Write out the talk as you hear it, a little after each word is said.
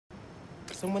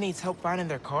Someone needs help finding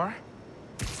their car?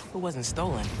 It wasn't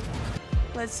stolen.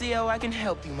 Let's see how I can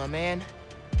help you, my man.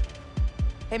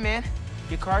 Hey, man,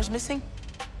 your car's missing?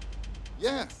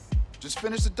 Yeah, just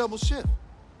finished a double shift.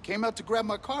 Came out to grab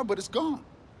my car, but it's gone.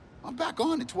 I'm back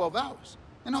on in 12 hours.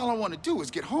 And all I want to do is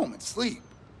get home and sleep.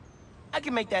 I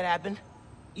can make that happen.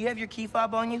 You have your key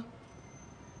fob on you?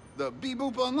 The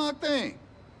beep-boop unlock thing?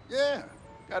 Yeah,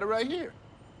 got it right here.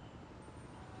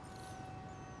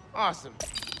 Awesome.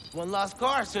 One lost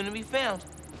car soon to be found.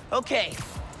 Okay,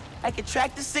 I can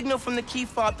track the signal from the key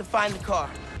fob to find the car.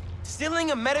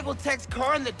 Stealing a medical tech's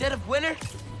car in the dead of winter?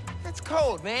 That's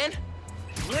cold, man.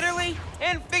 Literally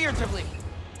and figuratively.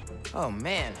 Oh,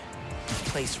 man. This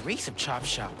place reeks of chop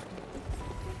shop.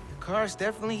 The car's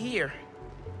definitely here.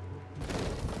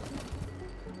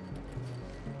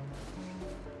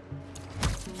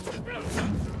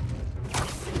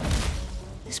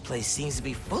 This place seems to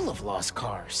be full of lost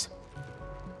cars.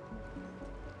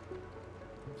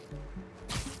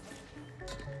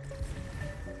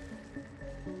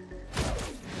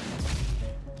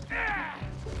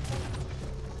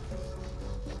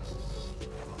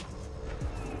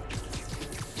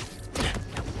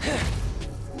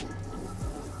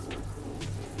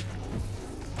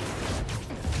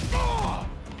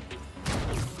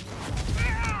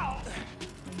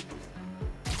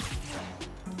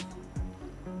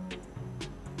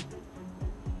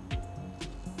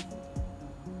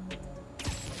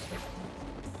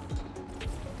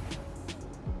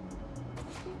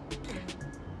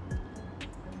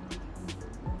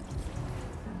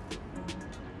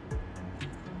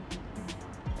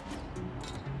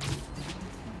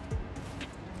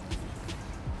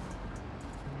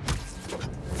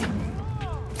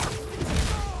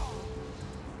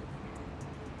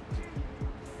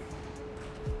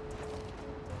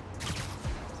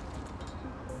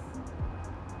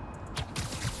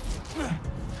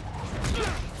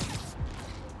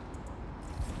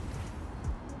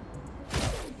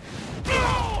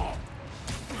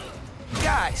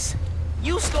 Guys,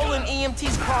 you stole an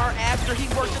EMT's car after he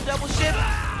worked a double shift?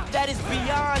 That is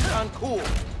beyond uncool.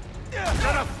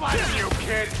 Gonna fight you,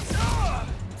 kid!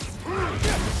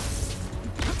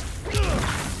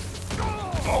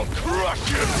 I'll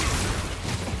crush you!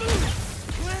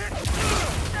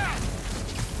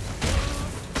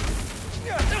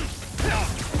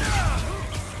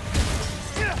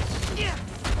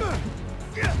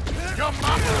 Your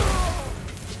mama!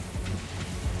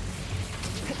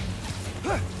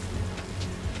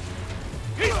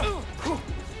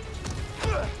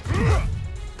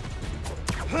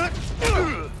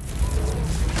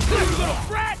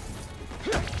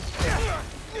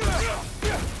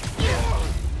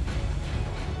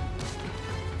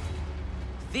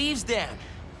 Thieves down.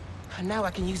 Now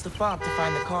I can use the fob to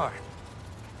find the car.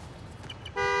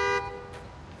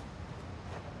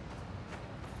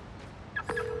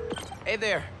 Hey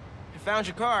there. I found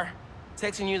your car.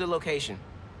 Texting you the location.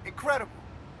 Incredible.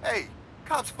 Hey,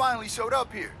 cops finally showed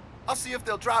up here. I'll see if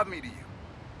they'll drive me to you.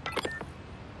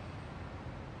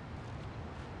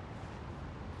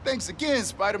 Thanks again,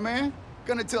 Spider-Man.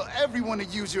 Gonna tell everyone to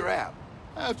use your app.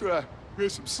 After I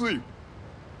get some sleep.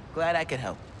 Glad I could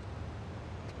help.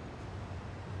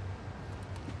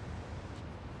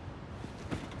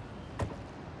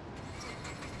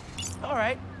 All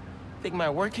right. Think my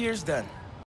work here's done.